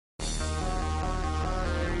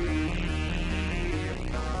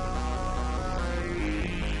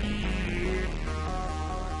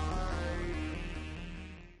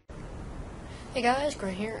Hey guys,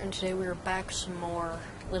 Grant here, and today we are back with some more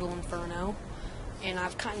Little Inferno, and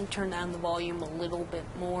I've kind of turned down the volume a little bit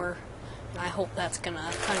more, and I hope that's gonna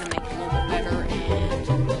kind of make it a little bit better, and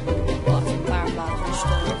lots of firebombs and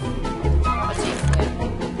stuff. Let's see if we have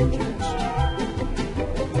any pictures.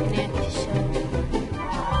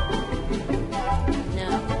 No.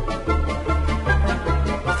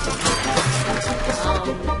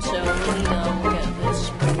 So we need to look at this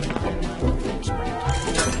springtime,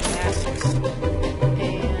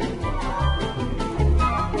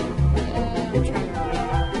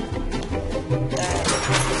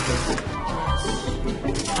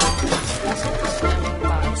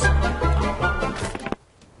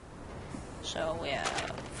 So we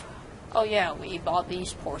have, oh yeah, we bought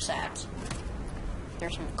these poor saps.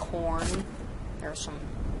 There's some corn, there's some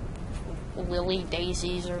lily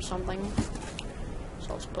daisies or something.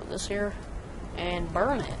 So let's put this here and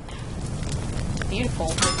burn it. It's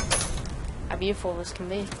beautiful. How beautiful this can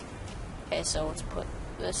be. Okay, so let's put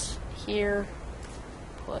this here,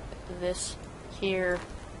 put this here,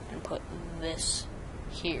 and put this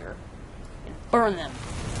here, and burn them.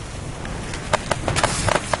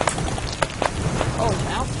 Oh, his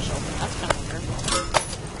mouth is open. That's kind of weird.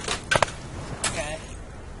 Okay.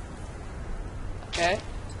 Okay.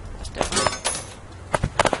 That's different.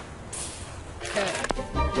 Okay.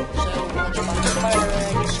 So, let's find fire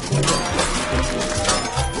eggs,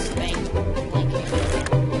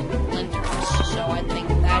 linders. So, I think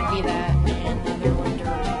that'd be that, and another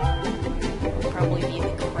linder would probably be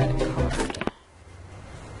the credit card.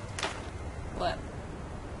 What?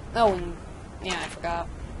 Oh, yeah, I forgot.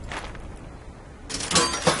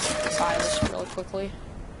 Buy this really quickly.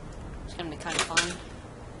 It's gonna be kind of fun.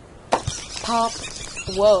 Pop.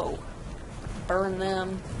 Whoa. Burn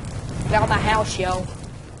them. Get out of my house, yo.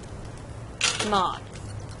 Come on.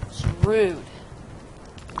 It's rude.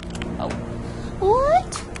 Oh.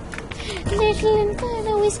 What? Little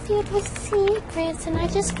Inferno is filled with secrets, and I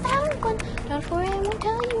just found one. Don't worry, I won't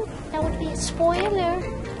tell you. That would be a spoiler.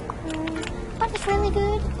 But it's really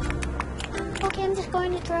good. Okay, I'm just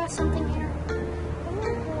going to draw something here.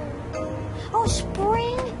 Oh,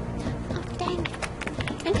 spring! Oh, dang it.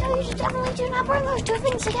 And no, you should definitely do not burn those two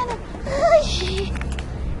things together.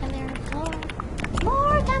 And there are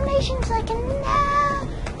more combinations that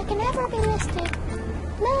can never be listed.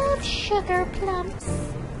 Love sugar plums.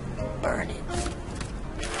 Burn it.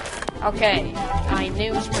 Okay, I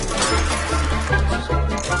knew spring.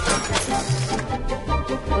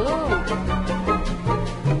 Ooh.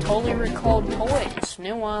 Totally recalled toys.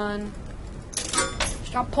 New one.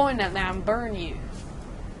 Stop pointing at that and burn you.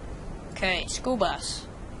 Okay, school bus.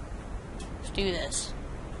 Let's do this.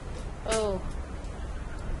 Oh.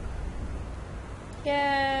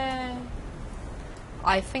 Yay.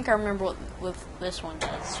 I think I remember what this one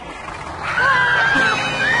does.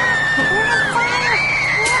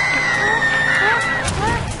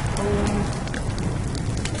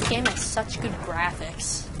 This game has such good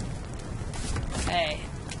graphics. Okay,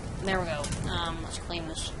 there we go. Let's clean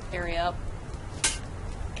this area up.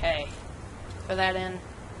 Okay, put that in.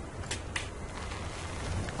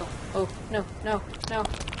 Oh, no.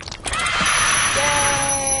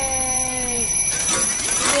 Yay!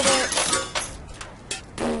 Did it!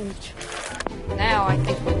 Now I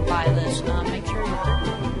think we can buy this. Make sure you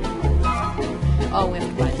oh, we have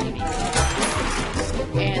to buy TV.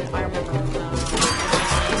 And I remember,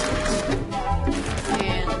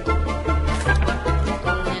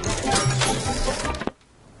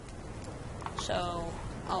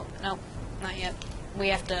 oh, no, not yet. We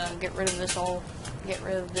have to get rid of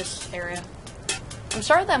this area. I'm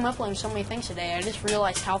sorry that I'm uploading so many things today. I just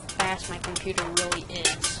realized how fast my computer really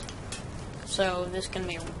is. So this is going to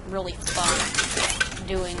be really fun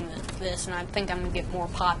doing this, and I think I'm going to get more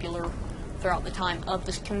popular throughout the time of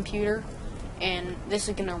this computer, and this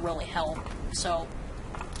is going to really help. So,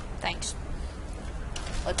 thanks.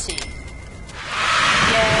 Let's see.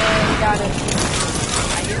 Yay, we got it.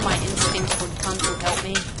 I knew my instincts would come to help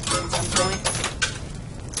me at some point.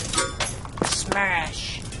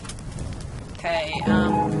 Smash. Okay,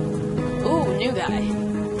 ooh, new guy.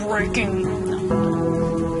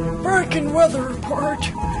 Breaking weather report.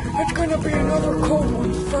 It's gonna be another cold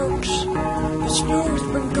one, folks. The snow's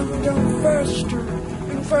been coming down faster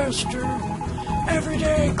and faster. Every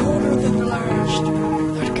day colder than the last.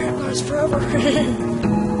 That can't last forever.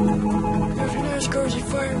 Have a nice cozy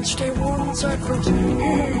fire and stay warm inside, folks.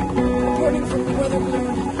 Reporting from the weather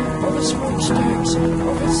balloon over smokestacks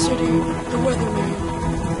over the city, the weatherman.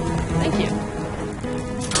 Thank you.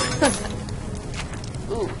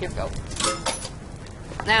 Ooh, here we go.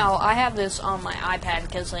 Now, I have this on my iPad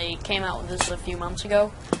because they came out with this a few months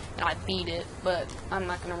ago, I beat it, but I'm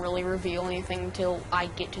not going to really reveal anything until I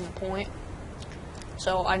get to the point.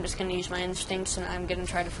 So I'm just going to use my instincts, and I'm going to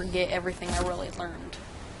try to forget everything I really learned.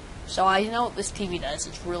 So I know what this TV does.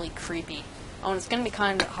 It's really creepy. Oh, and it's going to be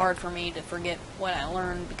kind of hard for me to forget what I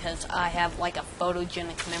learned because I have like a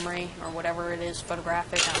photogenic memory, or whatever it is,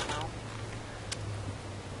 photographic, I don't know.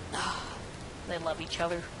 They love each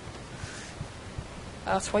other.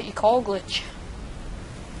 That's what you call glitch.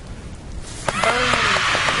 Burn.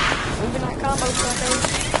 Moving that combo suckers.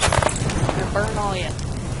 Gonna burn all ya.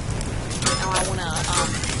 Now I wanna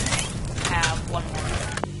have one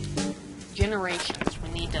more. Generations. We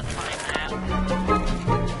need to find that.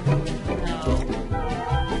 No.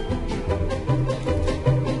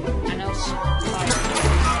 I know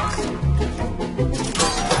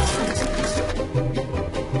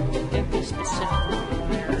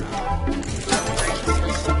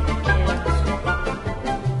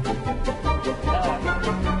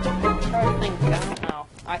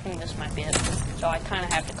I think this might be it. So I kind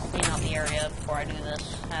of have to clean out the area before I do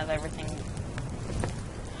this. Have everything.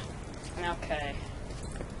 Okay.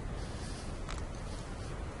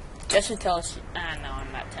 Just to tell us. No,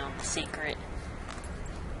 I'm not telling the secret.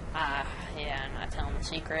 Yeah, I'm not telling the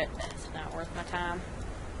secret. It's not worth my time.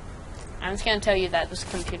 I'm just gonna tell you that this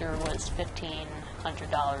computer was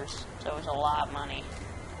 $1,500, so it was a lot of money.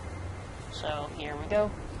 So here we go.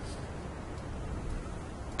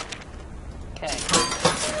 Okay.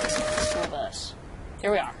 School bus.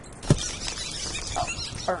 Here we are. Oh,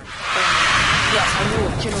 burn. Yes, I knew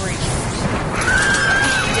it. Generations.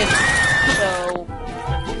 So,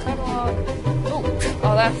 catalog.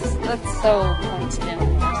 Oh, that's so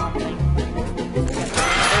coincidental or something. There we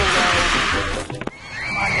go.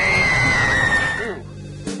 Ooh.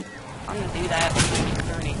 I'm gonna do that.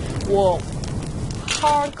 30. Whoa.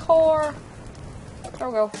 Hardcore. There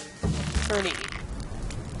we go. 30. A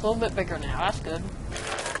little bit bigger now. That's good.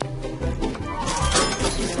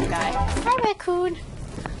 This little guy. Hi, raccoon.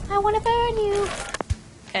 I want to burn you.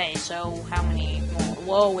 Okay, so how many more?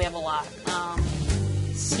 Whoa, we have a lot.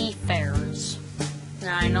 Seafarers.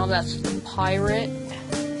 Now I know that's the pirate. That's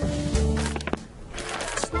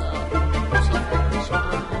the seafarers.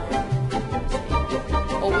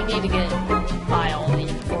 Oh, we need to get by all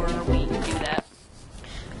these before we do that.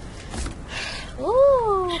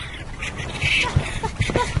 Ooh.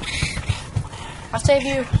 I'll save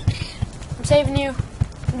you. I'm saving you.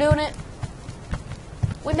 I'm doing it.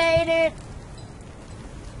 We made it.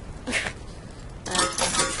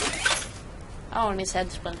 Oh, and his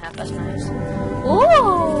head's split in half. That's nice.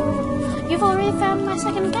 Ooh. You've already found my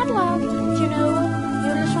second catalog. Did you know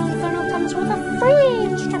Little Inferno comes with a free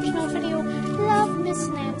instructional video? Love, Miss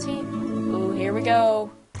Nancy. Ooh, here we go.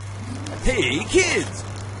 Hey, kids!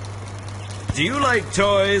 Do you like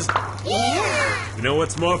toys? Yeah. You know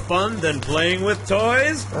what's more fun than playing with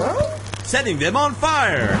toys? Setting them on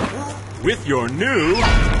fire! With your new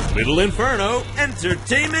Little Inferno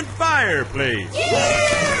Entertainment Fireplace!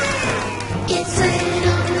 It's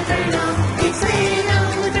Little Inferno, it's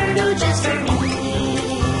Little Inferno just for me.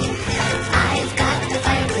 I've got the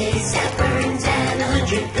fireplace that burns at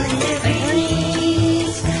 100 billion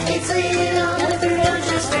degrees. It's Little Inferno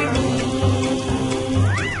just for me.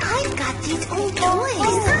 I've got these old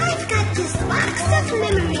toys. I've got this box of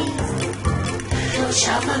memories. We'll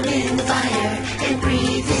shove them in the fire and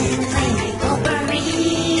breathe in the flaming potpourri.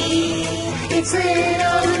 It's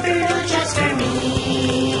Little Inferno just for me.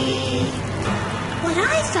 When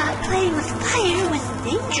I thought playing with fire was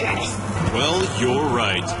dangerous. Well, you're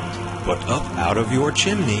right. But up out of your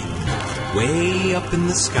chimney, way up in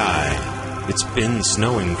the sky, it's been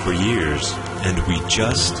snowing for years, and we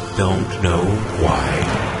just don't know why.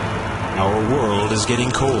 Our world is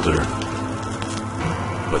getting colder.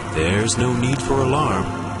 But there's no need for alarm.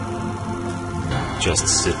 Just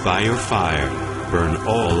sit by your fire, burn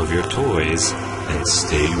all of your toys, and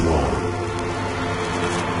stay warm.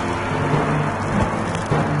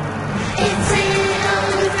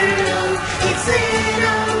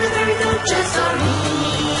 Just for me.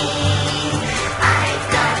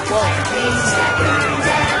 I've got the fireplace that burns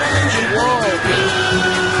at 100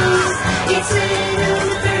 degrees. It's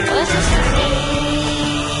Little Inferno just for me.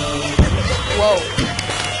 Whoa.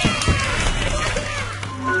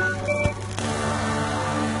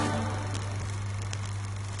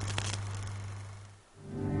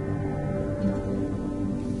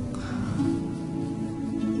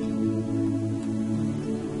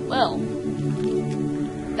 Well,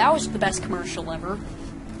 that was the best commercial ever.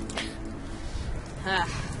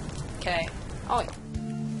 Okay. Oh,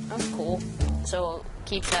 that's cool. So,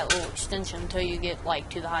 keeps that little extension until you get like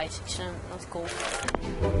to the highest extent. That's cool.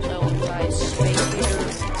 So guys, space heater.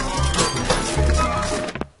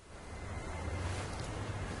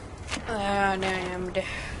 Damned.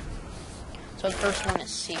 So the first one is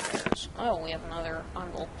Seekers. Oh, we have another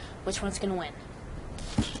envelope. Which one's gonna win?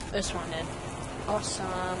 This one did.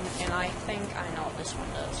 Awesome. And I think I know what this one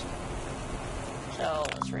does. So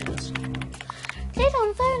let's read this.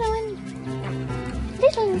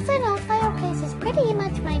 Little Inferno Fireplace is pretty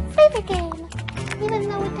much my favorite game. Even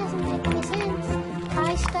though it doesn't make any sense.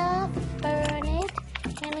 Buy stuff, burn it,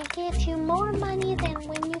 and it gives you more money than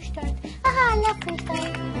when you start. Aha, I love free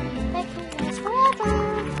stuff. That can last forever.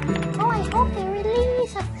 Oh, I hope they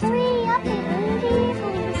release a free update on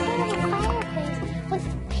Little Inferno Fireplace with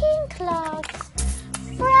pink logs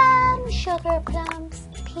from Sugar Plums.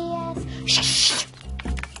 P.S. Shh.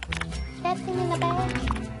 That thing in the back,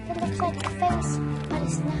 it looks like a face, but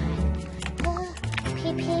it's not.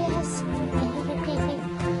 P.P.S.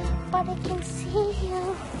 But it can see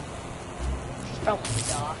you. Oh,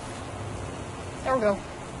 God. There we go.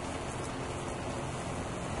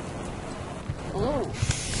 Ooh.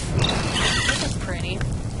 This is pretty.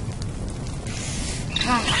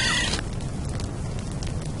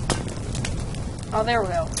 Oh, there we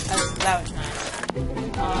go. That was nice.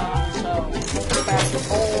 So, back to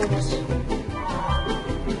holds.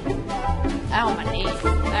 Ow, my knee.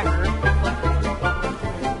 That hurt.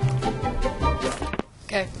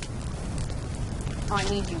 Okay. Oh, I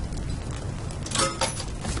need you.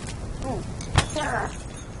 Ooh.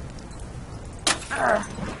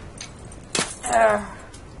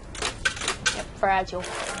 Yep, fragile.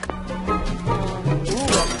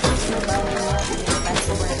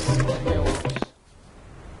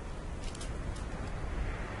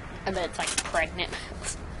 I bet it's like pregnant.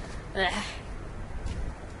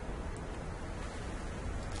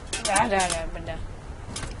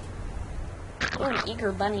 Oh, an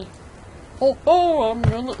eager bunny. Oh, I'm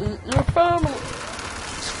gonna eat your family.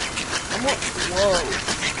 Whoa.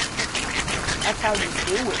 That's how you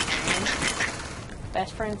do it, man.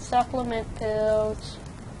 Best friend supplement pills.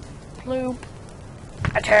 Ploop.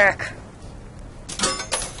 Attack.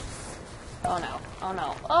 Oh no. Oh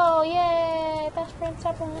no. Oh yay! Best friend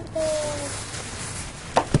supplement pills.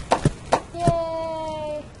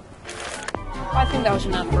 Yay! I think that was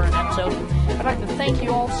enough for an episode. I'd like to thank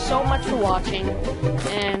you all so much for watching,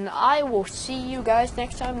 and I will see you guys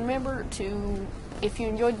next time. Remember to, if you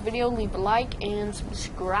enjoyed the video, leave a like and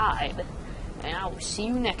subscribe, and I will see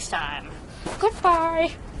you next time.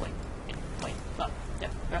 Goodbye. Wait. Oh,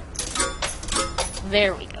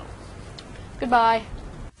 there we go. Goodbye.